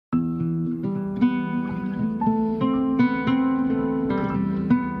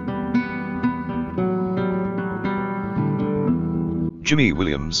Jimy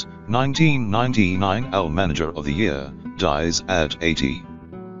Williams, 1999 AL Manager of the Year, dies at 80.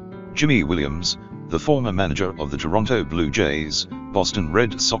 Jimy Williams, the former manager of the Toronto Blue Jays, Boston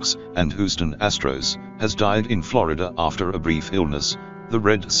Red Sox, and Houston Astros, has died in Florida after a brief illness, the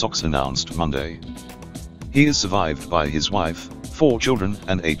Red Sox announced Monday. He is survived by his wife, 4 children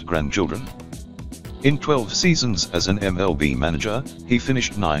and 8 grandchildren. In 12 seasons as an MLB manager, he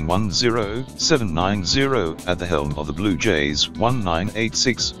finished 910-790 at the helm of the Blue Jays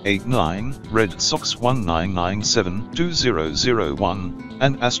 1986-89, Red Sox 1997-2001,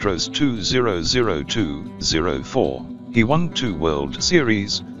 and Astros 2002-04. He won 2 World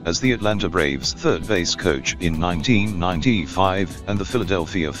Series, as the Atlanta Braves third base coach in 1995 and the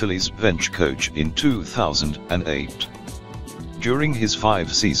Philadelphia Phillies bench coach in 2008. During his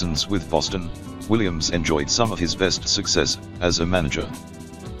 5 seasons with Boston, Williams enjoyed some of his best success as a manager.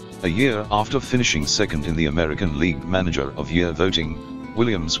 A year after finishing second in the American League Manager of Year voting,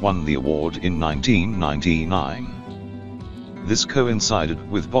 Williams won the award in 1999. This coincided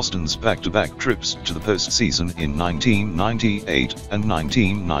with Boston's back-to-back trips to the postseason in 1998 and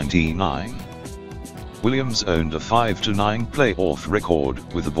 1999. Williams owned a 5-9 playoff record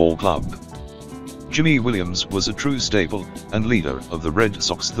with the ball club. Jimy Williams was a true staple and leader of the Red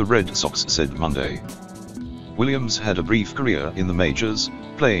Sox, the Red Sox said Monday. Williams had a brief career in the majors,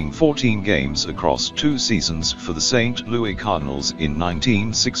 playing 14 games across 2 seasons for the St. Louis Cardinals in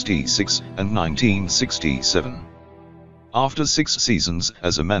 1966 and 1967. After 6 seasons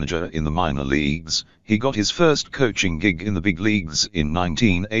as a manager in the minor leagues, he got his first coaching gig in the big leagues in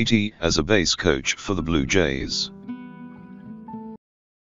 1980 as a base coach for the Blue Jays.